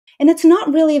And it's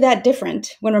not really that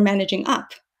different when we're managing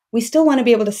up. We still want to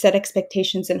be able to set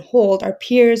expectations and hold our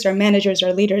peers, our managers,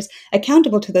 our leaders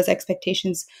accountable to those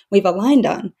expectations we've aligned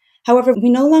on. However, we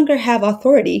no longer have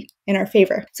authority in our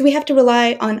favor. So we have to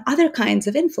rely on other kinds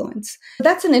of influence.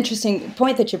 That's an interesting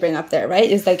point that you bring up there, right?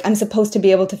 Is like, I'm supposed to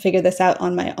be able to figure this out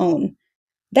on my own.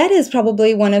 That is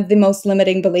probably one of the most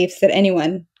limiting beliefs that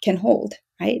anyone can hold,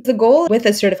 right? The goal with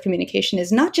assertive communication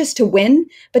is not just to win,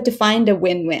 but to find a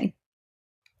win-win.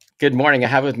 Good morning. I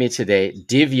have with me today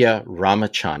Divya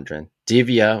Ramachandran.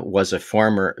 Divya was a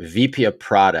former VP of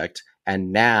product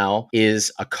and now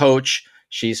is a coach.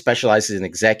 She specializes in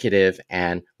executive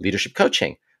and leadership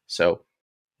coaching. So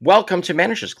welcome to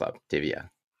Managers Club, Divya.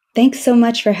 Thanks so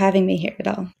much for having me here,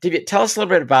 Adal. Divya, tell us a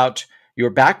little bit about your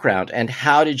background and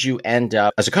how did you end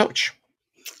up as a coach?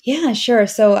 Yeah, sure.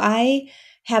 So I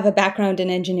have a background in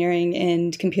engineering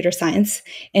and computer science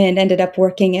and ended up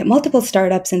working at multiple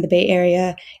startups in the Bay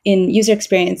Area in user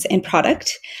experience and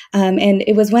product. And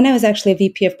it was when I was actually a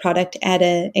VP of product at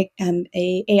a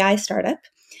AI startup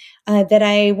that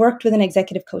I worked with an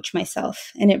executive coach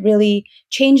myself. And it really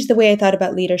changed the way I thought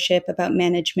about leadership, about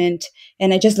management.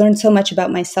 And I just learned so much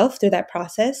about myself through that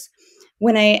process.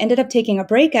 When I ended up taking a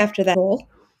break after that role,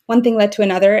 one thing led to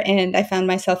another, and I found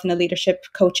myself in a leadership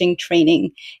coaching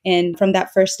training. And from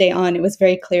that first day on, it was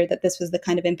very clear that this was the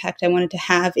kind of impact I wanted to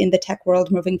have in the tech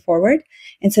world moving forward.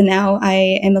 And so now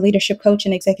I am a leadership coach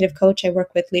and executive coach. I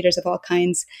work with leaders of all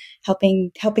kinds,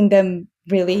 helping them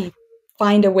really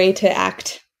find a way to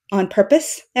act on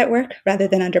purpose at work rather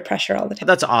than under pressure all the time.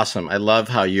 That's awesome. I love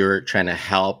how you're trying to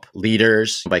help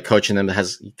leaders by coaching them.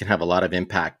 You can have a lot of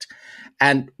impact.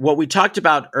 And what we talked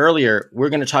about earlier, we're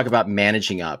going to talk about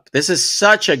managing up. This is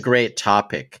such a great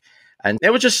topic. And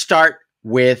it would just start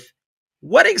with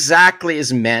what exactly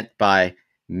is meant by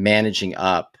managing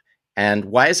up and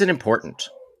why is it important?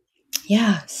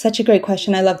 Yeah, such a great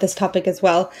question. I love this topic as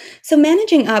well. So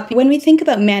managing up, when we think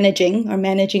about managing or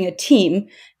managing a team,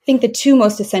 I think the two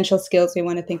most essential skills we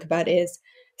want to think about is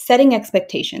setting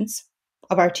expectations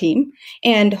of our team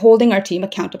and holding our team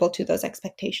accountable to those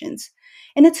expectations.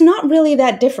 And it's not really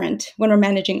that different when we're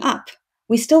managing up.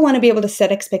 We still want to be able to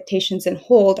set expectations and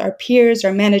hold our peers,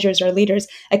 our managers, our leaders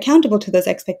accountable to those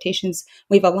expectations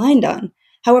we've aligned on.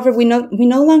 However, we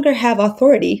no longer have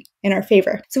authority in our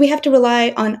favor. So we have to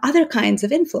rely on other kinds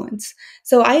of influence.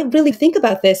 So I really think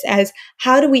about this as,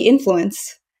 how do we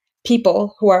influence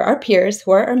people who are our peers,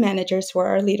 who are our managers, who are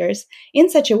our leaders, in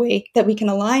such a way that we can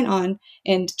align on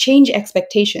and change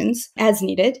expectations as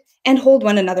needed and hold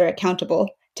one another accountable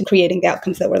to creating the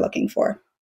outcomes that we're looking for.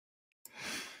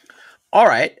 All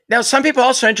right. Now, some people are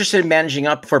also interested in managing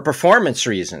up for performance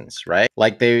reasons, right?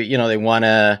 Like they want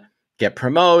to get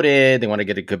promoted, they want to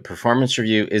get a good performance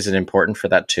review. Is it important for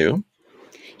that too?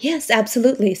 Yes,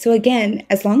 absolutely. So again,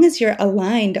 as long as you're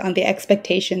aligned on the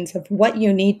expectations of what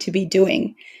you need to be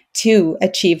doing to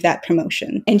achieve that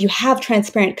promotion, and you have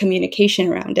transparent communication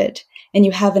around it, and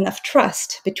you have enough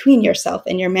trust between yourself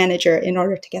and your manager in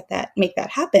order to make that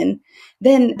happen,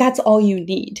 then that's all you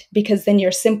need, because then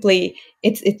you're simply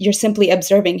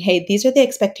observing, hey, these are the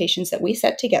expectations that we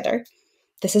set together.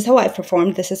 This is how I've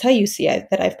performed. This is how you see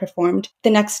that I've performed. The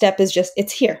next step is just,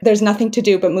 it's here. There's nothing to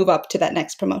do but move up to that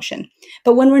next promotion.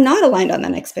 But when we're not aligned on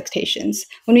that expectations,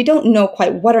 when we don't know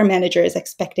quite what our manager is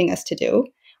expecting us to do,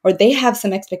 or they have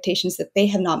some expectations that they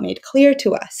have not made clear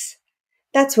to us,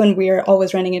 that's when we're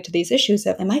always running into these issues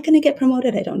of, am I going to get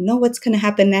promoted? I don't know what's going to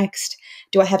happen next.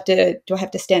 Do I have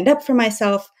to stand up for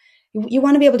myself? You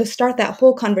want to be able to start that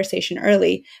whole conversation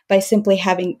early by simply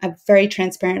having a very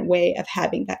transparent way of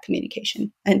having that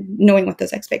communication and knowing what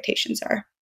those expectations are.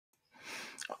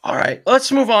 All right,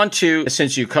 let's move on to,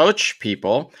 since you coach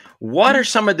people, what are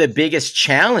some of the biggest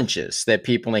challenges that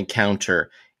people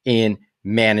encounter in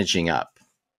managing up?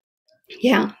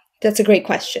 Yeah, that's a great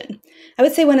question. I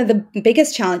would say one of the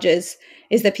biggest challenges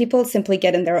is that people simply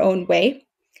get in their own way.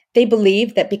 They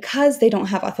believe that because they don't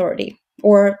have authority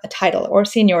or a title or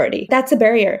seniority, that's a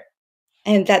barrier.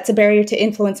 And that's a barrier to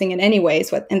influencing in any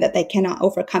ways, and that they cannot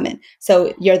overcome it.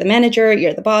 So you're the manager,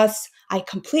 you're the boss. I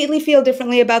completely feel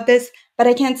differently about this, but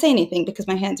I can't say anything because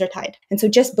my hands are tied. And so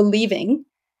just believing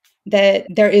that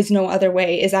there is no other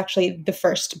way is actually the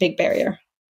first big barrier.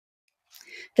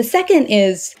 The second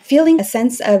is feeling a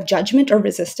sense of judgment or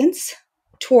resistance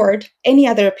toward any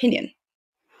other opinion.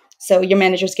 So your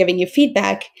manager's giving you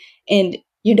feedback and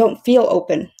you don't feel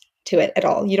open to it at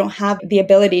all. You don't have the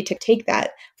ability to take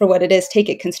that for what it is, take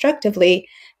it constructively,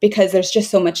 because there's just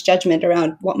so much judgment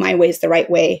around what my way is the right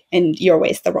way and your way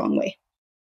is the wrong way.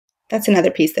 That's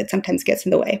another piece that sometimes gets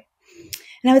in the way.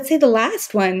 And I would say the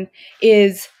last one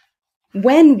is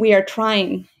when we are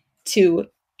trying to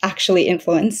actually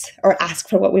influence or ask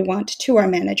for what we want to our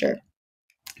manager.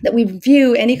 That we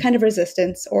view any kind of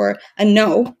resistance or a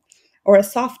no or a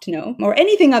soft no or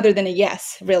anything other than a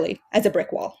yes, really, as a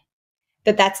brick wall.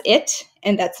 That's it,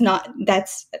 and that's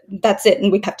it,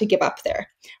 and we have to give up there.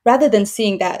 Rather than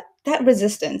seeing that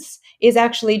resistance is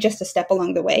actually just a step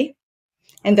along the way,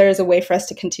 and there is a way for us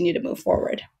to continue to move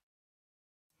forward.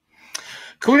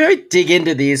 Can we maybe dig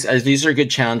into these, as these are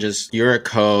good challenges? You're a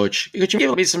coach. Could you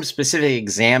give me some specific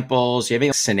examples? You have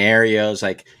any scenarios?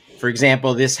 Like, for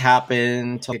example, this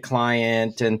happened to a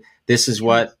client and this is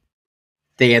what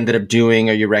they ended up doing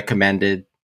or you recommended.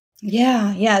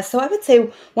 Yeah. So I would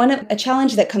say a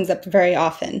challenge that comes up very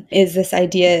often is this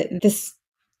idea,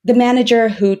 the manager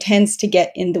who tends to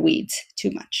get in the weeds too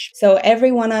much. So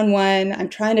every one-on-one, I'm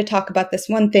trying to talk about this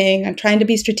one thing, I'm trying to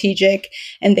be strategic,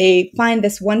 and they find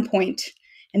this one point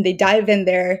and they dive in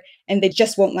there and they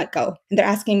just won't let go. And they're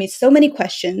asking me so many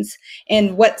questions.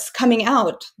 And what's coming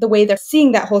out, the way they're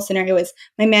seeing that whole scenario is,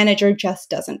 my manager just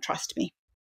doesn't trust me.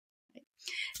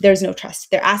 There's no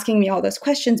trust. They're asking me all those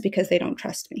questions because they don't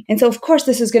trust me. And so, of course,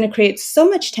 this is going to create so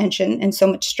much tension and so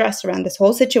much stress around this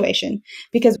whole situation,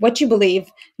 because what you believe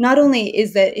not only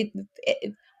is that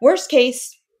worst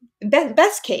case,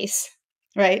 best case,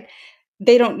 right?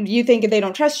 You think they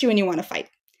don't trust you and you want to fight.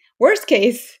 Worst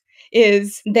case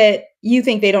is that you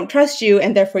think they don't trust you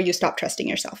and therefore you stop trusting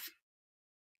yourself.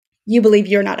 You believe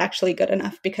you're not actually good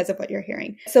enough because of what you're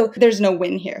hearing. So there's no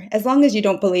win here. As long as you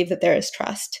don't believe that there is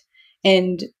trust,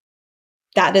 and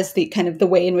that is the kind of the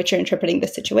way in which you're interpreting the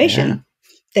situation,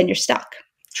 then you're stuck.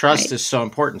 Trust is so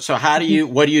important. So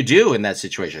what do you do in that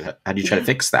situation? How do you try to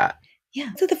fix that?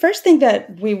 Yeah. So the first thing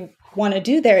that we want to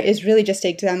do there is really just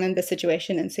examine the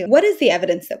situation and see, what is the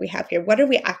evidence that we have here? What are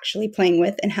we actually playing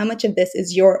with? And how much of this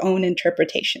is your own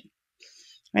interpretation,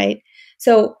 right?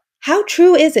 So how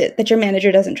true is it that your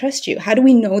manager doesn't trust you? How do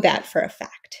we know that for a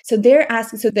fact? So they're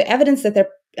asking, so the evidence that they're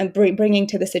bringing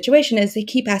to the situation is they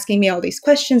keep asking me all these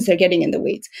questions, they're getting in the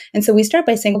weeds. And so we start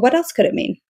by saying, what else could it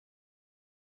mean?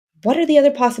 What are the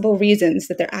other possible reasons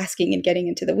that they're asking and getting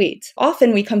into the weeds?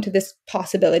 Often we come to this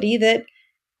possibility that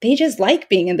they just like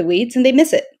being in the weeds and they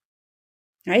miss it,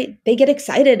 right? They get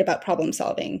excited about problem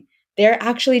solving. They're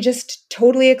actually just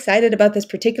totally excited about this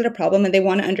particular problem and they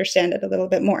want to understand it a little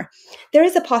bit more. There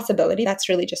is a possibility that's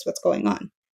really just what's going on.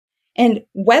 And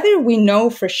whether we know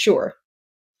for sure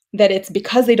that it's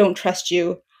because they don't trust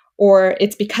you or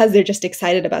it's because they're just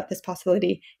excited about this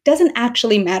possibility doesn't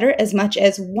actually matter as much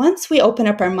as once we open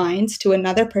up our minds to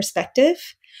another perspective,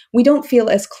 we don't feel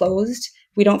as closed,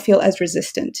 we don't feel as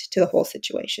resistant to the whole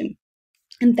situation.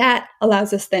 And that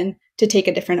allows us then to take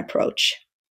a different approach.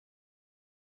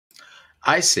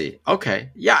 I see.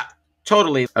 Okay. Yeah,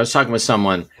 totally. I was talking with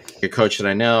someone, a coach that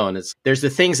I know, and there's the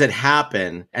things that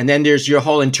happen, and then there's your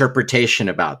whole interpretation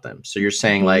about them. So you're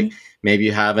saying like, maybe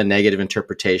you have a negative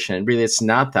interpretation, and really it's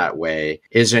not that way.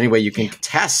 Is there any way you can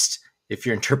test if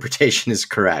your interpretation is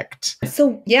correct?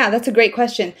 So yeah, that's a great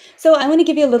question. So I want to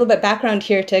give you a little bit background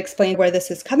here to explain where this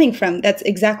is coming from. That's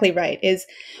exactly right. Is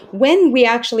when we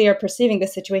actually are perceiving the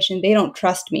situation, they don't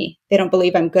trust me. They don't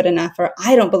believe I'm good enough, or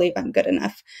I don't believe I'm good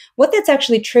enough. What that's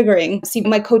actually triggering, see,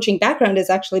 my coaching background is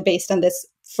actually based on this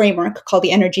framework called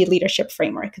the Energy Leadership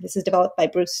Framework. This is developed by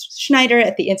Bruce Schneider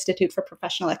at the Institute for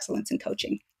Professional Excellence in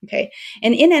Coaching. Okay.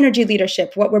 And in energy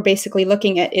leadership, what we're basically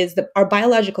looking at is our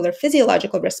biological or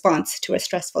physiological response to a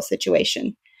stressful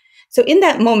situation. So in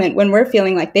that moment, when we're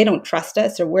feeling like they don't trust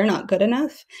us or we're not good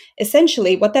enough,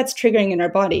 essentially what that's triggering in our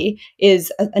body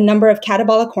is a number of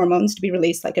catabolic hormones to be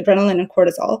released, like adrenaline and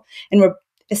cortisol. And we're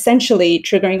essentially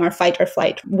triggering our fight or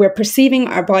flight. We're perceiving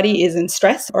our body is in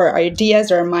stress, or our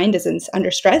ideas or our mind is under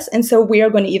stress. And so we are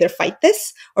going to either fight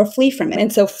this or flee from it.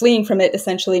 And so fleeing from it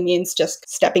essentially means just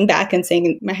stepping back and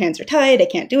saying, my hands are tied, I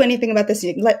can't do anything about this,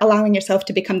 allowing yourself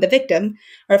to become the victim.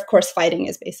 Or of course, fighting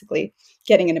is basically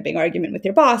getting in a big argument with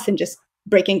your boss and just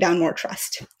breaking down more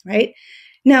trust, right?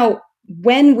 Now,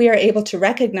 when we are able to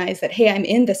recognize that, hey, I'm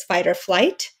in this fight or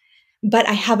flight, but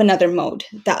I have another mode.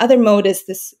 The other mode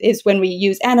is when we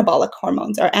use anabolic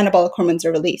hormones. Our anabolic hormones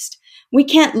are released. We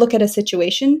can't look at a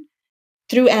situation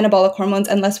through anabolic hormones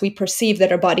unless we perceive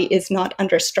that our body is not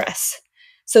under stress.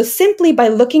 So simply by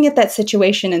looking at that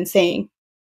situation and saying,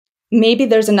 maybe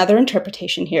there's another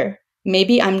interpretation here.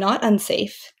 Maybe I'm not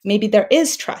unsafe. Maybe there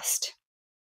is trust.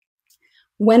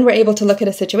 When we're able to look at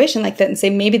a situation like that and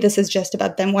say, maybe this is just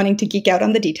about them wanting to geek out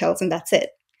on the details and that's it.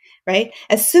 Right?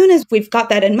 As soon as we've got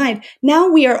that in mind, now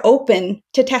we are open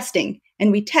to testing,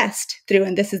 and we test through,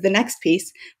 and this is the next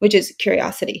piece, which is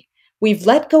curiosity. We've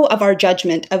let go of our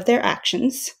judgment of their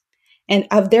actions and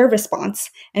of their response,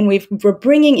 and we're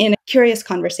bringing in a curious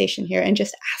conversation here and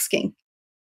just asking,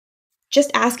 just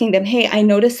asking them, hey, I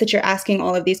notice that you're asking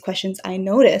all of these questions. I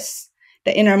notice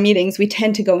that in our meetings, we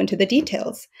tend to go into the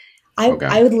details.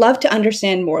 I would love to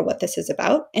understand more what this is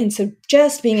about. And so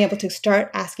just being able to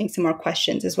start asking some more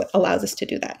questions is what allows us to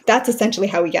do that. That's essentially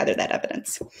how we gather that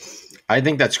evidence. I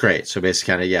think that's great. So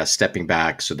basically, stepping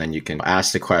back so then you can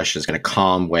ask the questions in a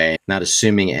calm way, not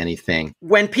assuming anything.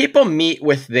 When people meet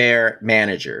with their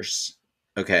managers,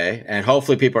 okay, and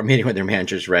hopefully people are meeting with their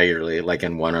managers regularly, like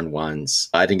in one-on-ones.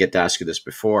 I didn't get to ask you this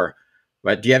before,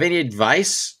 but do you have any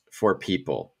advice for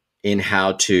people in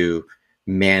how to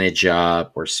manage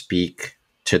up or speak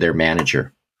to their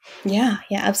manager? Yeah,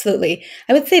 absolutely.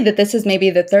 I would say that this is maybe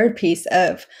the third piece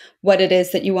of what it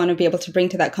is that you want to be able to bring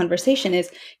to that conversation is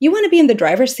you want to be in the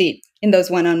driver's seat in those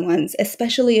one-on-ones,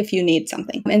 especially if you need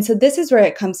something. And so this is where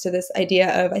it comes to this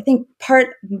idea of, I think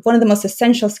one of the most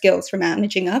essential skills for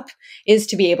managing up is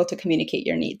to be able to communicate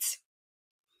your needs.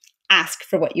 Ask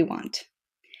for what you want.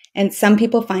 And some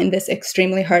people find this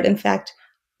extremely hard. In fact,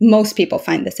 most people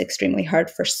find this extremely hard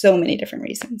for so many different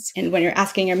reasons. And when you're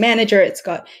asking your manager,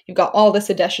 you've got all this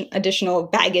additional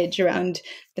baggage around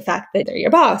the fact that they're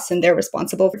your boss and they're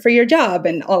responsible for your job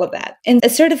and all of that. And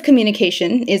assertive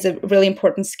communication is a really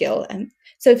important skill. And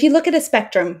so if you look at a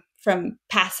spectrum from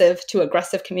passive to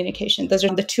aggressive communication, those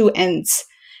are the two ends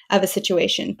of a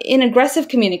situation. In aggressive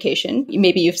communication,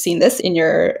 maybe you've seen this in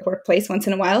your workplace once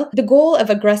in a while. The goal of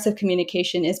aggressive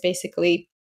communication is basically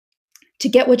to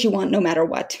get what you want no matter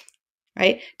what,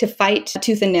 right? To fight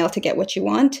tooth and nail to get what you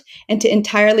want and to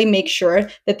entirely make sure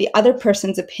that the other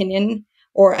person's opinion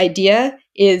or idea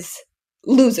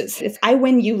loses. It's I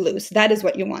win, you lose. That is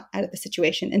what you want out of the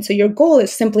situation. And so your goal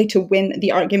is simply to win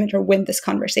the argument or win this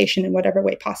conversation in whatever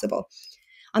way possible.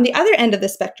 On the other end of the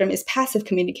spectrum is passive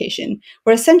communication,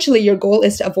 where essentially your goal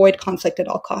is to avoid conflict at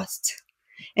all costs.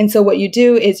 And so what you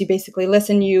do is you basically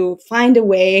listen, you find a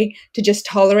way to just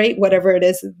tolerate whatever it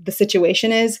is the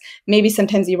situation is. Maybe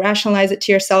sometimes you rationalize it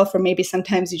to yourself, or maybe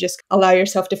sometimes you just allow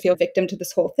yourself to feel victim to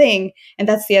this whole thing. And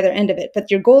that's the other end of it.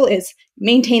 But your goal is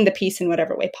maintain the peace in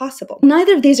whatever way possible.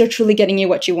 Neither of these are truly getting you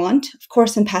what you want. Of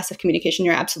course, in passive communication,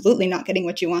 you're absolutely not getting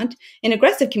what you want. In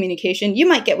aggressive communication, you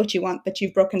might get what you want, but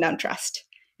you've broken down trust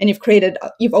and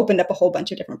you've opened up a whole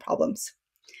bunch of different problems.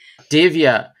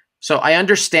 Divya, so I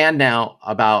understand now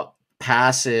about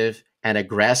passive and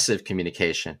aggressive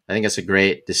communication. I think that's a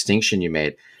great distinction you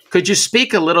made. Could you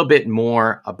speak a little bit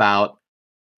more about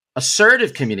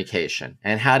assertive communication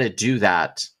and how to do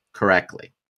that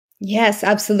correctly? Yes,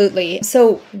 absolutely.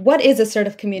 So what is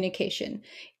assertive communication?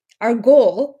 Our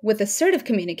goal with assertive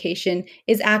communication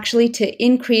is actually to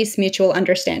increase mutual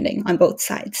understanding on both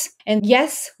sides. And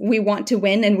yes, we want to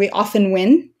win, and we often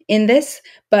win in this,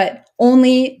 but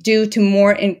only due to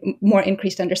more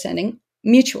increased understanding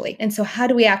mutually. And so how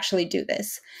do we actually do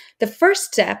this? The first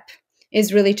step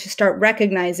is really to start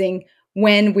recognizing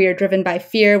when we are driven by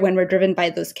fear, when we're driven by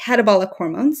those catabolic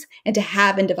hormones, and to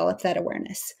have and develop that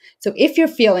awareness. So if you're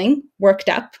feeling worked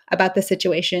up about the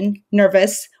situation,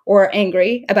 nervous or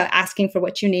angry about asking for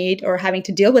what you need or having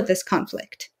to deal with this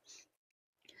conflict,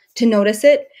 to notice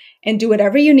it and do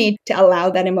whatever you need to allow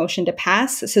that emotion to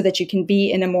pass so that you can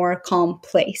be in a more calm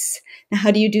place. Now,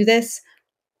 how do you do this?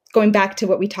 Going back to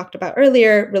what we talked about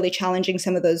earlier, really challenging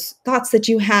some of those thoughts that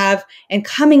you have and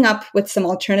coming up with some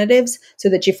alternatives so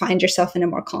that you find yourself in a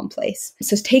more calm place.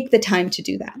 So take the time to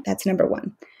do that. That's number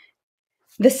one.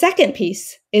 The second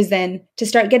piece is then to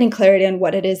start getting clarity on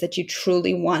what it is that you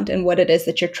truly want and what it is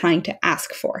that you're trying to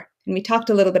ask for. And we talked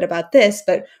a little bit about this,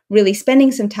 but really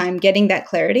spending some time getting that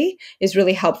clarity is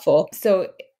really helpful. So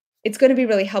it's going to be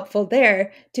really helpful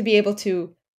there to be able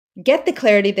to get the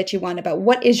clarity that you want about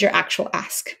what is your actual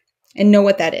ask and know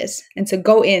what that is. And so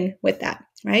go in with that,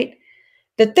 right?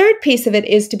 The third piece of it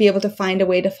is to be able to find a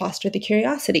way to foster the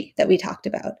curiosity that we talked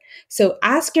about. So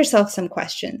ask yourself some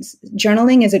questions.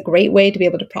 Journaling is a great way to be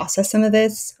able to process some of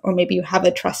this, or maybe you have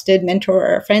a trusted mentor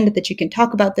or a friend that you can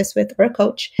talk about this with, or a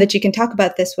coach that you can talk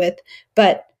about this with,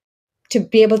 but to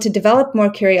be able to develop more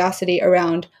curiosity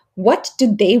around what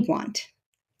do they want?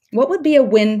 What would be a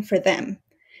win for them?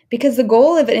 Because the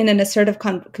goal of it in an assertive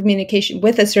communication,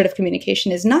 with assertive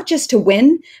communication, is not just to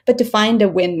win, but to find a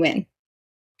win-win.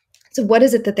 So what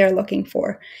is it that they're looking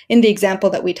for? In the example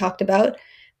that we talked about,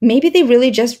 maybe they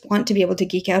really just want to be able to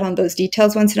geek out on those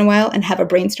details once in a while and have a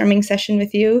brainstorming session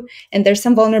with you. And there's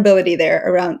some vulnerability there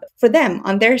around, for them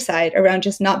on their side, around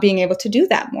just not being able to do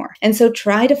that more. And so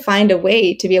try to find a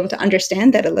way to be able to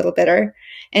understand that a little better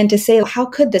and to say, how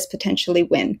could this potentially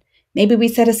win? Maybe we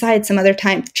set aside some other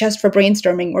time just for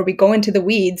brainstorming, or we go into the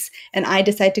weeds and I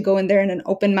decide to go in there in an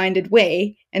open-minded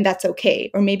way, and that's okay.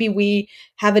 Or maybe we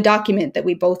have a document that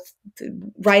we both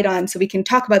write on so we can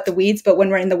talk about the weeds, but when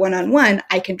we're in the one-on-one,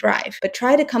 I can drive. But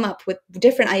try to come up with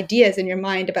different ideas in your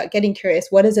mind about getting curious.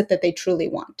 What is it that they truly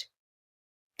want?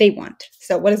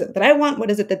 So what is it that I want? What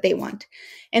is it that they want?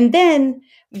 And then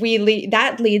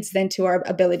that leads then to our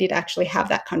ability to actually have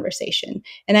that conversation.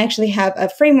 And I actually have a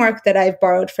framework that I've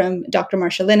borrowed from Dr.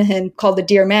 Marsha Linehan called the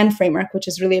Dear Man framework, which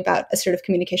is really about assertive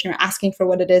communication, or asking for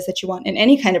what it is that you want in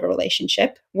any kind of a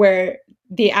relationship, where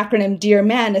the acronym Dear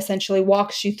Man essentially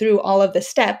walks you through all of the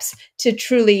steps to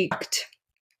truly act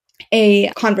a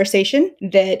conversation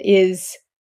that is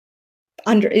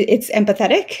it's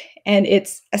empathetic and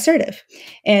it's assertive.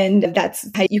 And that's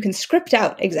how you can script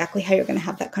out exactly how you're going to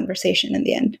have that conversation in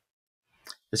the end.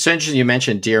 It's interesting you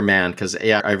mentioned Dear Man, because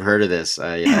I've heard of this.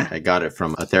 I got it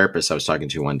from a therapist I was talking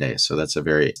to one day. So that's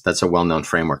a well-known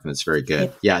framework, and it's very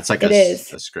good. It's like a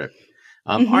script.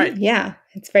 All right. Yeah,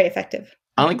 it's very effective.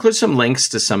 I'll include some links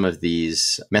to some of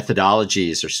these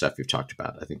methodologies or stuff you've talked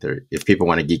about. I think if people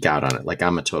want to geek out on it, like I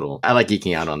like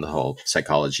geeking out on the whole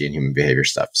psychology and human behavior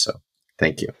stuff. So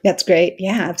thank you. That's great.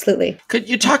 Yeah, absolutely. Could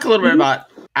you talk a little bit about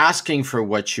asking for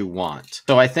what you want?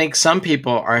 So I think some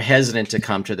people are hesitant to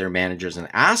come to their managers and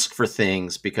ask for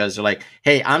things because they're like,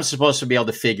 hey, I'm supposed to be able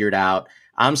to figure it out.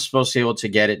 I'm supposed to be able to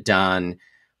get it done.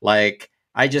 Like,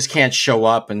 I just can't show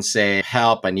up and say,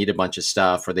 help, I need a bunch of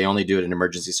stuff, or they only do it in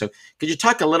emergency. So could you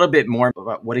talk a little bit more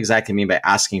about what exactly you mean by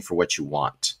asking for what you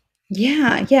want?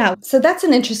 Yeah. So that's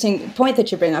an interesting point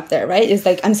that you bring up there, right? Is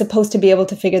like, I'm supposed to be able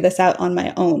to figure this out on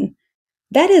my own.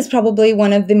 That is probably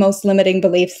one of the most limiting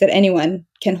beliefs that anyone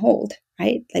can hold,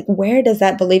 right? Like, where does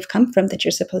that belief come from that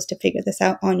you're supposed to figure this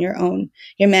out on your own?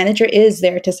 Your manager is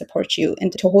there to support you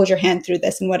and to hold your hand through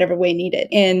this in whatever way needed.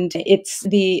 And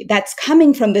that's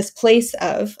coming from this place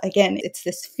of, again, it's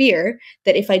this fear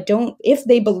that if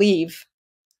they believe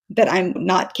that I'm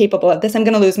not capable of this, I'm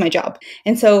going to lose my job.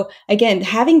 And so again,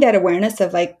 having that awareness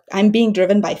of like, I'm being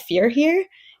driven by fear here,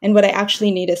 and what I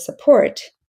actually need is support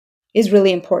is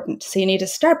really important. So you need to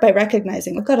start by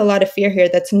recognizing I've got a lot of fear here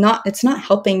it's not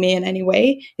helping me in any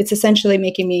way. It's essentially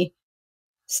making me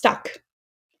stuck.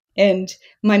 And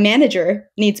my manager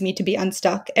needs me to be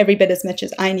unstuck every bit as much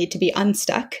as I need to be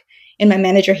unstuck. And my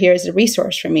manager here is a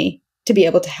resource for me to be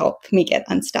able to help me get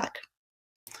unstuck.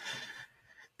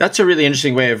 That's a really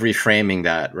interesting way of reframing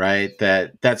that, right?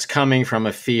 That's coming from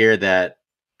a fear that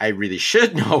I really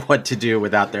should know what to do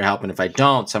without their help. And if I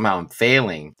don't, somehow I'm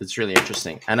failing. That's really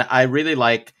interesting. And I really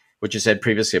like what you said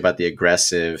previously about the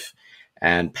aggressive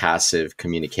and passive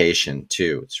communication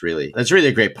too. That's really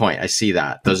a great point. I see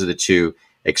that. Those are the two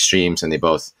extremes, and they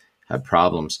both have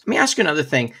problems. Let me ask you another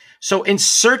thing. So in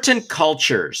certain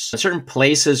cultures, in certain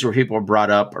places where people are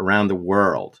brought up around the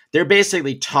world, they're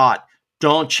basically taught,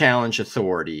 don't challenge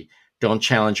authority. Don't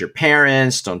challenge your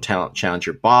parents. Don't challenge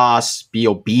your boss. Be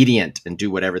obedient and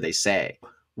do whatever they say.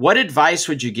 What advice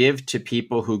would you give to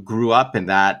people who grew up in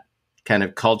that kind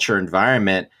of culture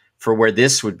environment for where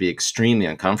this would be extremely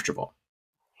uncomfortable?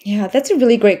 Yeah, that's a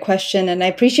really great question. And I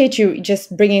appreciate you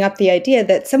just bringing up the idea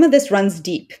that some of this runs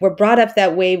deep. We're brought up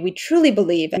that way. We truly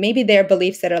believe, and maybe there are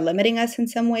beliefs that are limiting us in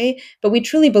some way, but we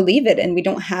truly believe it. And we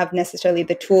don't have necessarily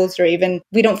the tools, or even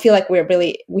we don't feel like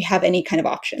we have any kind of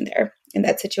option there in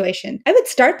that situation. I would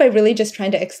start by really just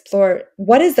trying to explore,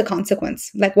 what is the consequence?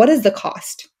 Like, what is the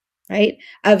cost, right,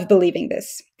 of believing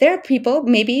this? There are people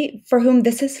maybe for whom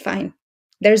this is fine.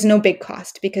 There's no big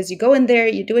cost because you go in there,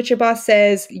 you do what your boss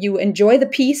says, you enjoy the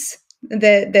peace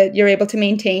that you're able to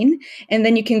maintain, and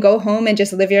then you can go home and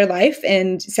just live your life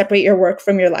and separate your work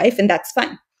from your life, and that's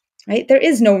fine, right? There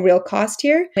is no real cost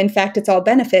here. In fact, it's all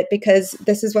benefit because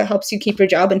this is what helps you keep your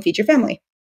job and feed your family,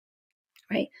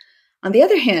 right? On the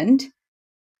other hand,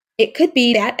 it could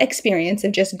be that experience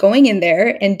of just going in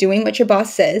there and doing what your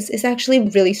boss says is actually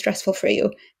really stressful for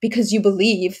you because you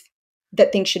believe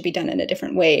that things should be done in a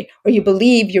different way, or you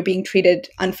believe you're being treated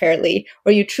unfairly,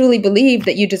 or you truly believe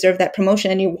that you deserve that promotion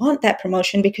and you want that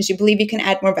promotion because you believe you can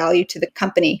add more value to the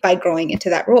company by growing into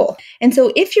that role. And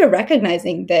so if you're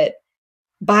recognizing that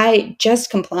by just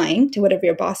complying to whatever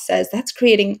your boss says, that's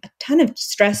creating a ton of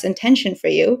stress and tension for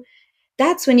you,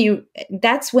 that's when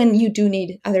you do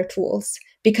need other tools,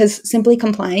 because simply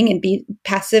complying and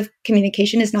passive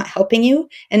communication is not helping you.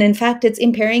 And in fact, it's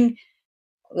impairing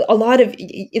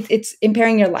it's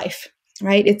impairing your life,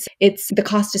 right? It's the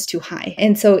cost is too high.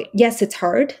 And so, yes, it's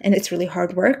hard and it's really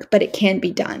hard work, but it can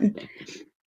be done.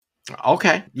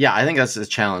 Okay. Yeah, I think that's the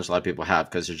challenge a lot of people have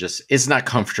because it's not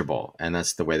comfortable. And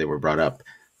that's the way they were brought up,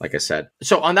 like I said.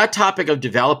 So on that topic of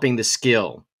developing the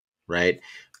skill, right?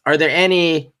 Are there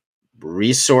any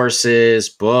resources,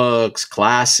 books,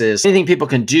 classes, anything people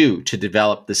can do to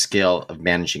develop the skill of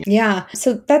managing? Yeah,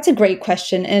 so that's a great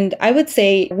question. And I would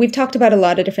say we've talked about a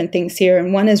lot of different things here.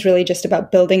 And one is really just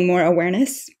about building more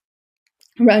awareness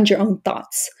around your own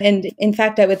thoughts. And in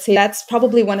fact, I would say that's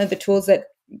probably one of the tools that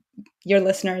your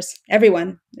listeners,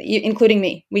 everyone, including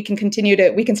me, we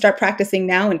can start practicing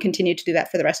now and continue to do that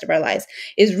for the rest of our lives,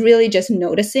 is really just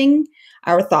noticing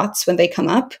our thoughts when they come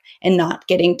up and not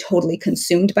getting totally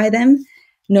consumed by them.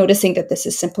 Noticing that this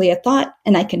is simply a thought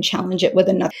and I can challenge it with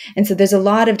another. And so there's a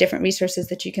lot of different resources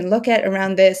that you can look at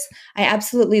around this. I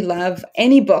absolutely love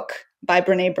any book by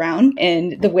Brene Brown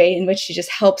and the way in which she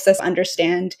just helps us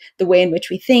understand the way in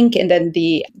which we think and then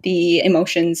the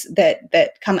emotions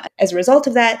that come as a result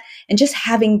of that. And just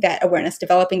having that awareness,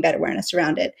 developing that awareness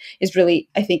around it is really,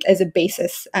 I think, as a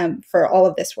basis for all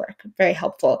of this work, very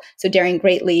helpful. So Daring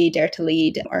Greatly, Dare to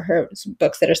Lead are her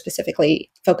books that are specifically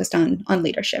focused on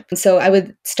leadership. And so I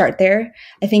would start there.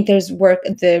 I think there's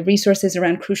the resources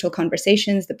around crucial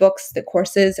conversations, the books, the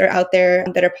courses are out there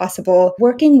that are possible.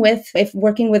 Working with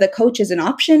a coach is an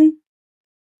option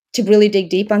to really dig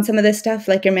deep on some of this stuff,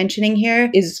 like you're mentioning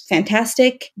here, is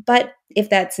fantastic. But if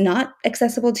that's not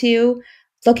accessible to you,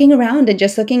 looking around and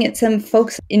just looking at some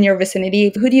folks in your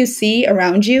vicinity, who do you see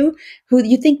around you who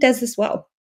you think does this well?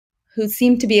 Who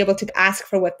seem to be able to ask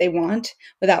for what they want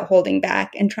without holding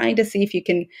back, and trying to see if you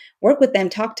can work with them,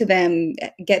 talk to them,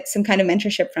 get some kind of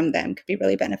mentorship from them could be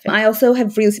really beneficial. I also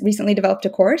have recently developed a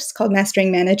course called Mastering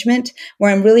Management,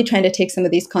 where I'm really trying to take some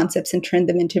of these concepts and turn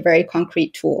them into very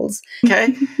concrete tools.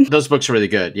 Okay. Those books are really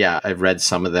good. Yeah, I've read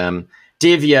some of them.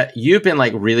 Divya, you've been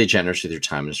like really generous with your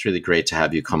time. It's really great to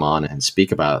have you come on and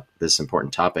speak about this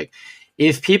important topic.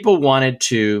 If people wanted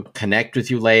to connect with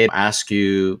you later, ask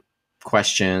you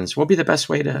questions, what would be the best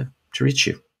way to reach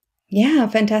you? Yeah,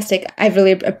 fantastic. I've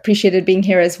really appreciated being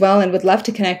here as well and would love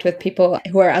to connect with people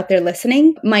who are out there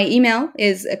listening. My email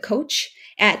is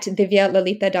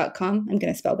coach@divyalalita.com. I'm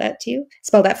going to spell that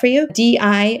for you.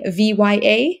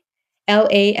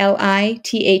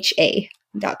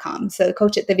 DIVYALALITHA.com. So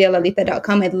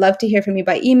coach@divyalalita.com. I'd love to hear from you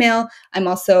by email. I'm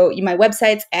also, my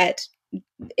website's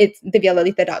it's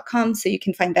divyalalita.com. So you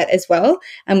can find that as well.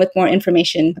 And with more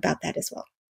information about that as well.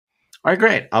 All right,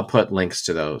 great. I'll put links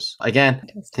to those. Again,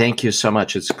 thank you so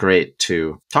much. It's great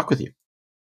to talk with you.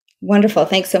 Wonderful.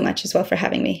 Thanks so much as well for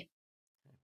having me.